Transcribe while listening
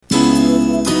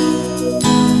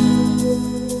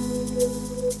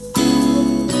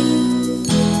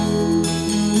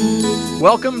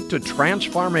Welcome to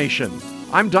Transformation.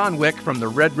 I'm Don Wick from the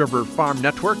Red River Farm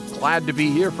Network. Glad to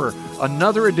be here for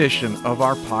another edition of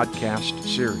our podcast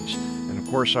series. And of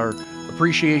course, our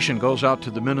appreciation goes out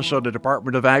to the Minnesota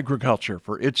Department of Agriculture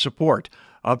for its support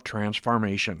of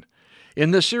Transformation. In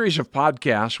this series of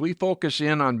podcasts, we focus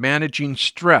in on managing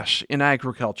stress in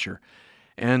agriculture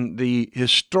and the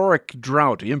historic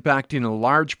drought impacting a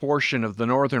large portion of the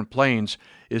northern plains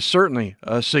is certainly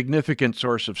a significant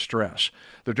source of stress.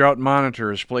 The Drought Monitor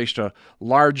has placed a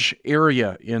large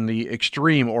area in the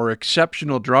extreme or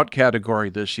exceptional drought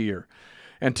category this year.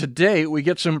 And today we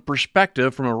get some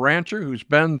perspective from a rancher who's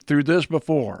been through this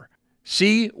before.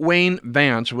 C. Wayne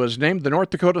Vance was named the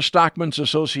North Dakota Stockmen's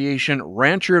Association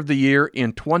Rancher of the Year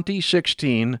in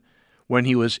 2016 when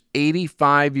he was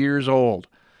 85 years old.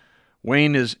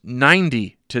 Wayne is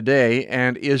 90 today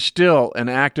and is still an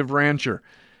active rancher.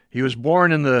 He was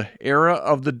born in the era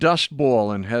of the Dust Bowl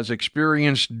and has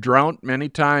experienced drought many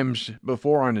times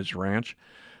before on his ranch.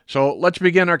 So let's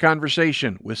begin our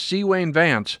conversation with C. Wayne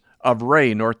Vance of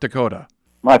Ray, North Dakota.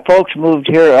 My folks moved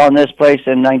here on this place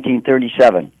in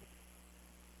 1937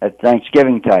 at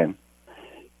Thanksgiving time.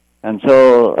 And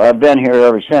so I've been here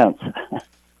ever since.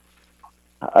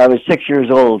 I was 6 years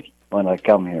old when I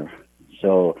come here.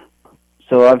 So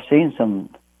I've seen a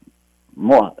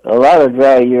lot of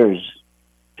dry years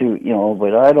too,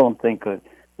 but I don't think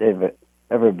they've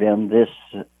ever been this,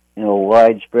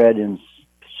 widespread and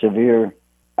severe.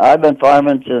 I've been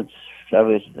farming since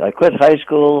I quit high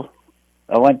school.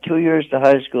 I went 2 years to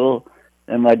high school,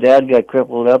 and my dad got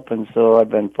crippled up, and so I've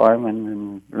been farming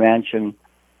and ranching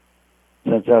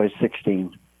since I was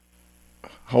 16.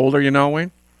 How old are you now,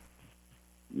 Wayne?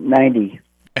 90.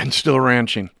 And still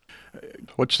ranching.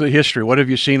 What's the history? What have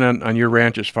you seen on your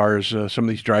ranch as far as some of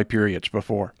these dry periods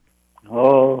before?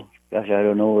 Oh, gosh, I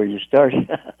don't know where you start.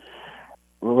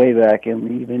 Way back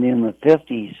even in the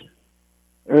 50s,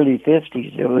 early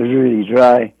 50s, it was really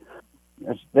dry.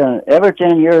 It's been, every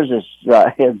 10 years it's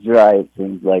dry, it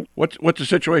seems like. What's the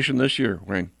situation this year,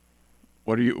 Wayne?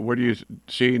 What are you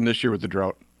seeing this year with the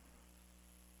drought?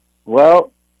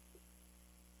 Well,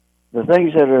 the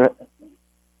things that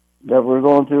we're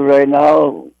going through right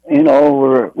now,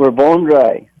 we're bone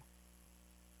dry.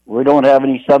 We don't have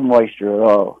any submoisture at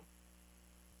all.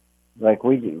 Like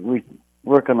we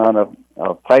working on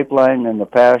a pipeline in the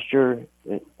pasture,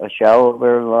 a shallow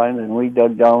water line, and we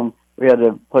dug down. We had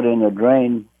to put in a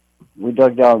drain. We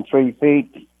dug down 3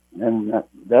 feet, and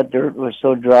that dirt was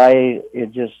so dry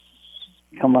it just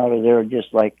come out of there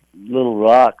just like little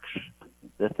rocks.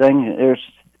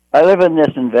 I live in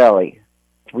Nissen Valley.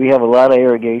 We have a lot of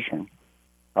irrigation.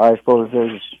 I suppose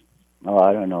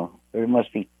I don't know. There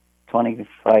must be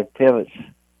 25 pivots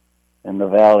in the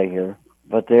valley here,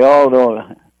 but they all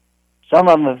don't. Some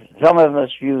of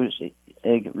us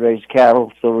raise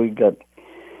cattle, so we got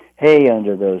hay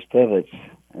under those pivots.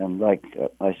 And like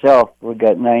myself, we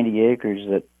got 90 acres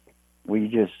that we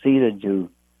just seeded to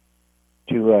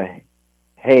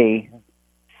hay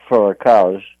for our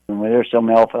cows. And there's some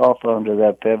alfalfa under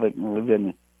that pivot, and we've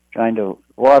been trying to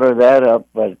water that up,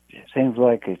 but it seems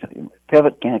like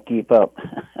pivot can't keep up.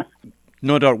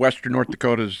 No doubt western North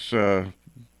Dakota's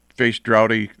faced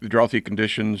droughty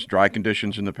conditions, dry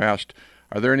conditions in the past.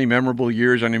 Are there any memorable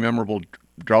years, any memorable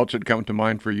droughts that come to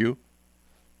mind for you?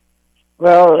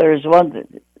 Well, there's one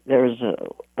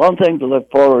thing to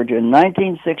look forward to. In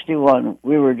 1961,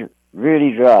 we were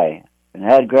really dry and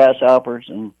had grasshoppers,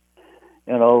 and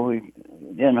we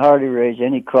didn't hardly raise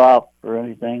any crop or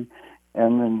anything.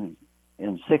 And then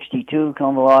in 62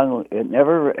 come along, it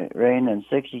never rained in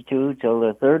 62 till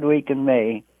the third week in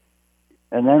May.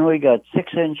 And then we got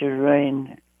 6 inches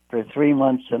rain for 3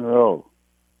 months in a row.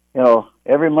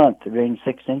 Every month it rained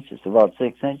 6 inches, about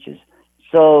 6 inches.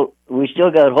 So we still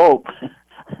got hope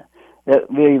that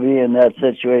we'll be in that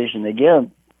situation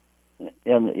again.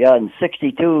 And in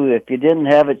 62, if you didn't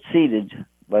have it seeded,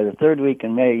 by the third week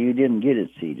in May, you didn't get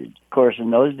it seeded. Of course,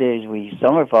 in those days, we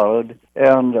summer followed,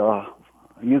 and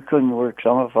you couldn't work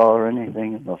summer follow or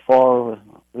anything. In the fall,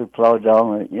 we plowed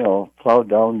down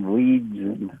weeds,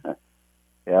 and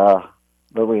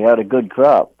but we had a good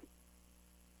crop.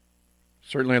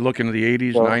 Certainly, looking at the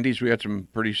 80s, 90s, we had some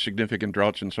pretty significant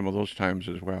droughts in some of those times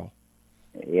as well.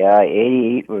 Yeah,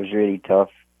 88 was really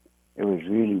tough. It was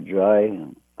really dry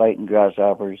and fighting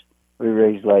grasshoppers. We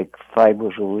raised like 5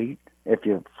 bushel wheat. If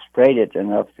you sprayed it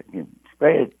enough, you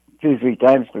sprayed it 2-3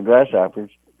 times for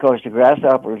grasshoppers. Of course, the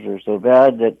grasshoppers are so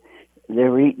bad that they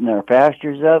were eating our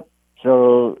pastures up.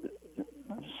 So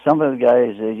some of the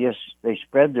guys, they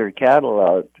spread their cattle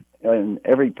out in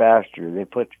every pasture. They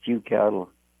put a few cattle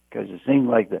because it seemed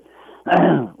like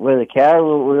where the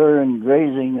cattle were and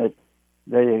grazing, that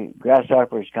the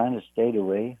grasshoppers kind of stayed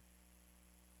away.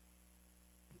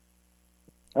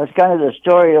 That's kind of the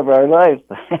story of our life.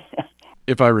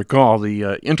 If I recall,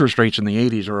 the interest rates in the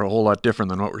 80s are a whole lot different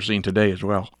than what we're seeing today as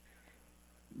well.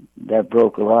 That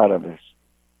broke a lot of us.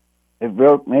 It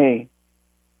broke me.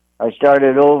 I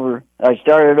started over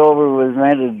with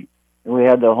rented. We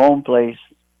had the home place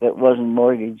that wasn't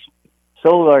mortgaged.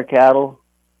 Sold our cattle.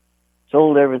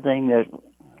 Sold everything that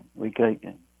we could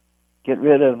get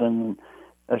rid of, and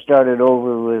I started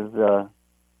over with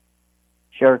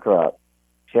share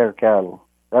cattle.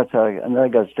 That's how I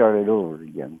got started over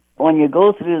again. When you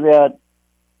go through that,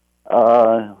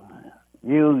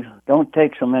 you don't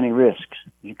take so many risks.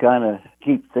 You kind of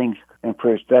keep things in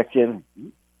perspective.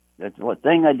 That's one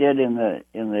thing I did in the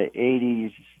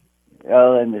 80s,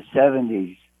 in the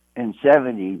 70s. In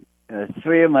 70,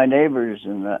 three of my neighbors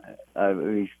and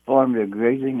we formed a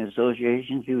grazing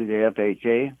association through the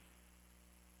FHA,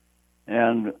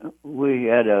 and we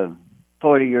had a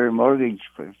 40-year mortgage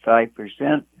for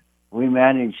 5%. We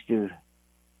managed to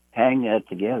hang that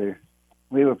together.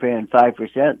 We were paying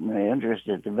 5%, and the interest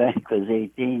at the bank was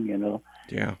 18.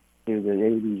 Yeah. Through the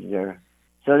 80s there.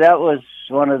 So that was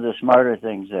one of the smarter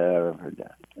things that I ever done.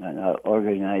 And I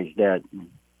organized that.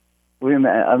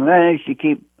 I managed to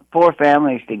keep 4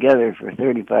 families together for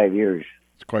 35 years.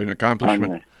 It's quite an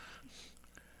accomplishment.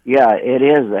 Yeah, it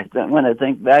is. When I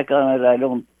think back on it, I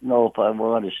don't know if I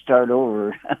want to start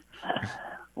over.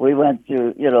 We went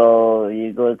through,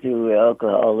 you go through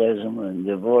alcoholism and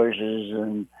divorces,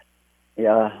 and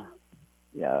yeah.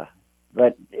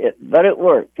 But it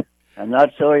worked. I'm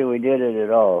not sorry we did it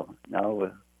at all. Now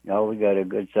we got a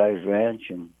good sized ranch,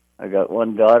 and I got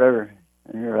one daughter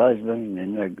and her husband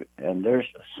and their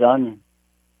son.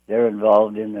 They're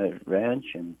involved in the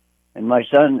ranch, and my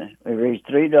son. We raised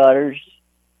 3 daughters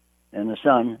and a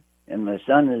son, and my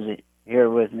son is here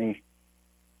with me,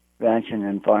 ranching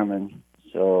and farming.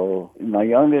 So my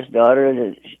youngest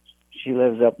daughter, she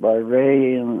lives up by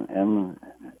Ray and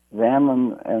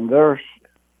them, and their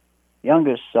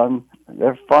youngest son,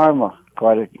 they're farm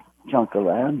quite a chunk of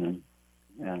land,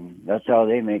 and that's how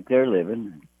they make their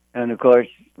living. And of course,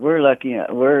 we're lucky enough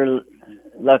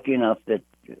that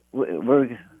we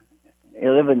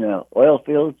live in the oil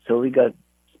field, so we got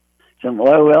some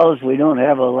oil wells. We don't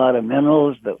have a lot of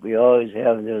minerals, but we always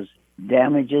have those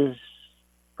damages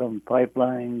from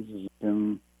pipelines,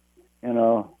 and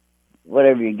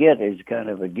whatever you get is kind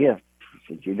of a gift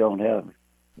that you don't have.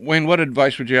 Wayne, what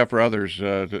advice would you have for others?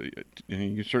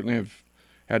 You certainly have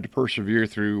had to persevere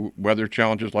through weather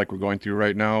challenges like we're going through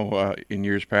right now. In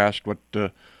years past, what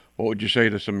would you say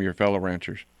to some of your fellow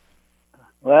ranchers?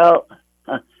 Well,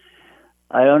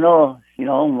 I don't know.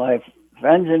 My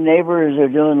friends and neighbors are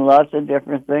doing lots of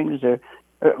different things.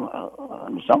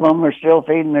 Some of them are still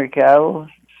feeding their cattle.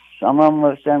 Some of them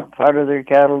have sent part of their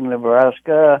cattle to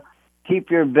Nebraska.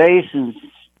 Keep your base and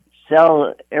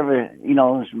sell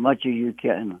as much as you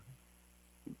can.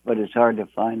 But it's hard to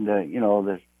find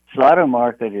the slaughter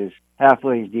market is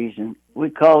halfway decent.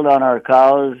 We called on our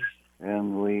cows,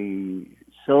 and we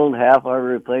sold half our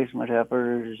replacement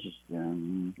heifers,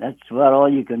 and that's about all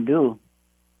you can do.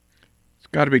 It's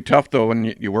got to be tough, though,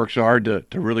 when you work so hard to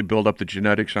really build up the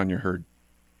genetics on your herd.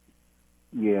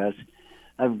 Yes.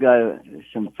 I've got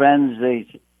some friends,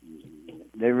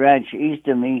 they ranch east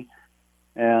of me,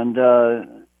 and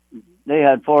they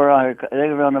had 400, they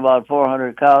run about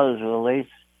 400 cows. Well,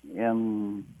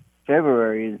 in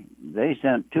February, they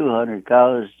sent 200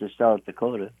 cows to South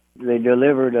Dakota. They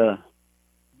delivered a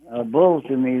bull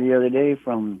to me the other day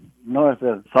from north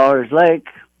of Fowler's Lake.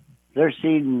 They're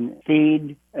seeding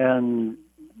feed, and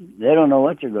they don't know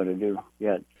what they're going to do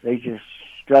yet. They just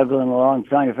struggling along,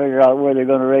 trying to figure out where they're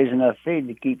going to raise enough feed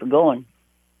to keep it going,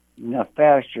 enough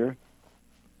pasture.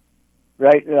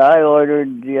 Right,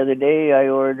 the other day, I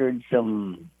ordered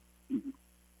some,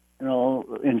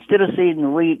 instead of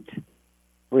seeding wheat,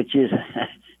 which is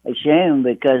a shame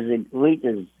because the wheat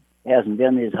hasn't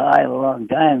been this high in a long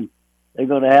time, they're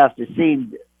going to have to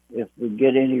seed if we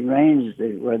get any rains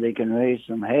where they can raise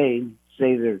some hay,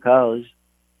 save their cows.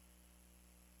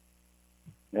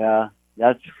 Yeah,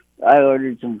 I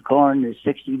ordered some corn, the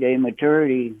 60-day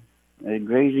maturity,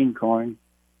 grazing corn,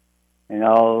 and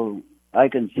I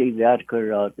can see that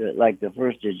clear out like the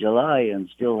 1st of July and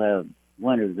still have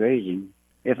winter grazing.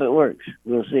 If it works,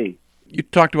 we'll see. You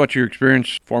talked about your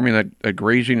experience forming a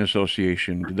grazing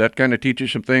association. Did that kind of teach you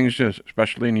some things,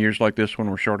 especially in years like this when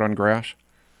we're short on grass?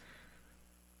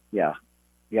 Yeah.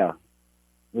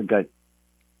 We got,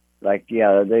 my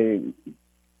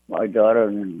daughter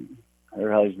and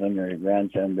her husband and her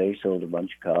grandson, they sold a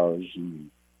bunch of cows,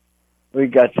 and we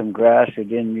got some grass we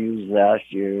didn't use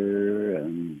last year,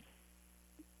 and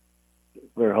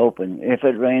we're hoping if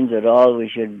it rains at all, we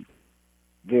should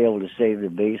be able to save the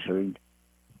base herd.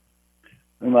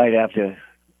 We might have to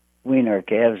wean our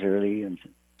calves early. And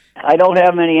I don't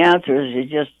have many answers.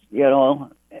 It's just,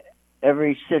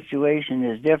 every situation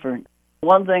is different.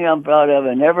 One thing I'm proud of,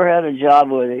 I never had a job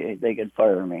where they could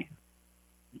fire me,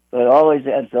 but I always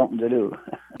had something to do.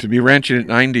 To be ranching at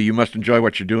 90, you must enjoy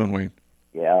what you're doing, Wayne.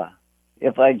 Yeah.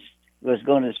 If I was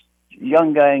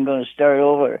young guy and going to start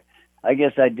over, I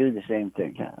guess I'd do the same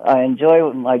thing. I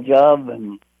enjoy my job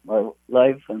and my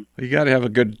life. And you got to have a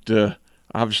good,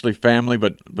 obviously, family,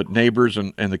 but neighbors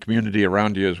and the community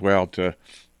around you as well to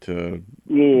go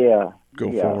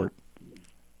forward.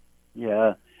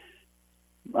 Yeah.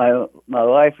 My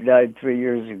wife died 3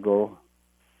 years ago,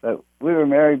 but we were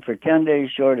married for 10 days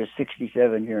short of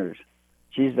 67 years.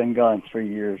 She's been gone 3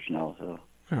 years now. So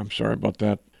I'm sorry about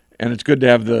that. And it's good to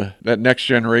have that next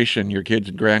generation, your kids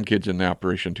and grandkids, in the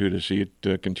operation, too, to see it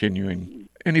continuing.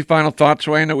 Any final thoughts,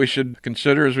 Wayne, that we should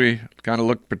consider as we kind of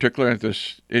look particularly at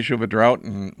this issue of a drought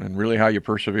and really how you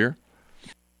persevere?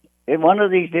 One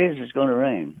of these days it's going to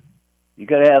rain. You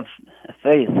got to have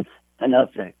faith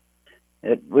enough to.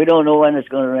 We don't know when it's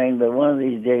going to rain, but one of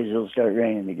these days it'll start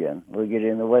raining again. We'll get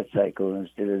in the wet cycle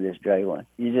instead of this dry one.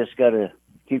 You just got to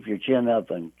keep your chin up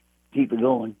and keep it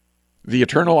going. The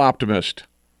eternal optimist.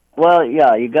 Well,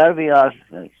 yeah, you got to be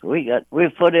optimistic.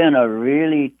 We've put in a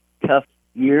really tough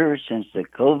year since the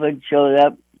COVID showed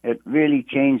up. It really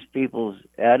changed people's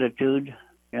attitude.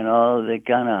 They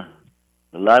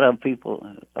a lot of people.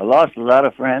 I lost a lot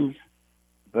of friends,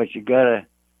 but you gotta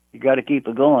keep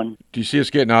it going. Do you see us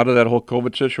getting out of that whole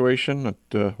COVID situation?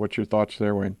 What's your thoughts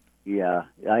there, Wayne? Yeah,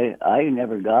 I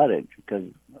never got it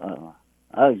because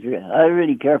I was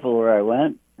really careful where I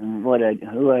went and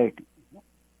who I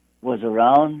was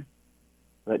around.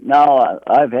 But now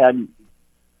I've had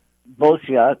both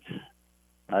shots.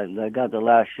 I got the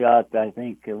last shot, I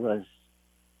think it was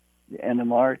the end of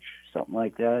March, something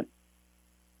like that.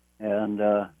 And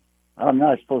I'm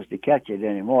not supposed to catch it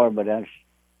anymore, but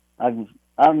I'm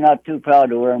not too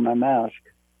proud to wear my mask.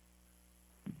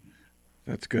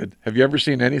 That's good. Have you ever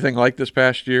seen anything like this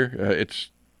past year?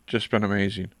 It's just been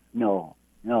amazing. No,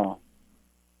 I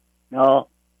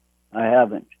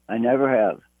haven't. I never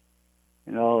have.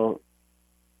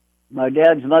 My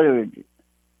dad's mother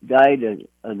died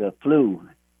of the flu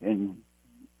in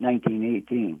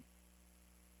 1918.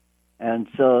 And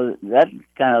so that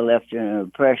kind of left you an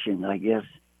impression, I guess,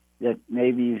 that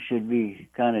maybe you should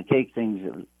take things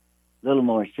a little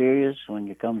more serious when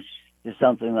it comes to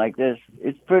something like this.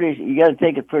 You got to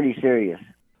take it pretty serious.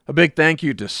 A big thank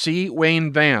you to C.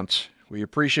 Wayne Vance. We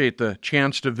appreciate the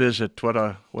chance to visit. What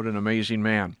an amazing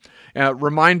man.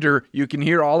 Reminder, you can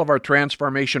hear all of our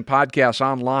Transformation podcasts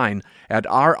online at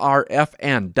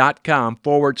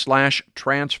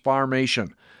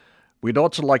rrfn.com/transformation. We'd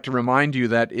also like to remind you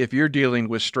that if you're dealing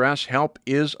with stress, help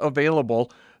is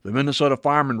available. The Minnesota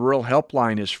Farm and Rural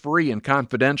Helpline is free and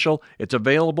confidential. It's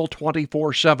available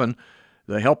 24/7.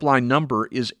 The helpline number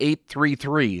is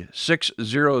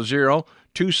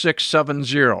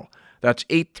 833-600-2670. That's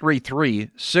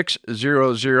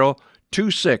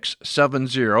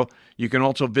 833-600-2670. You can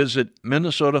also visit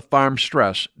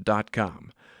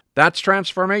minnesotafarmstress.com. That's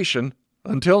Transformation.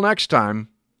 Until next time,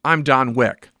 I'm Don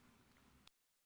Wick.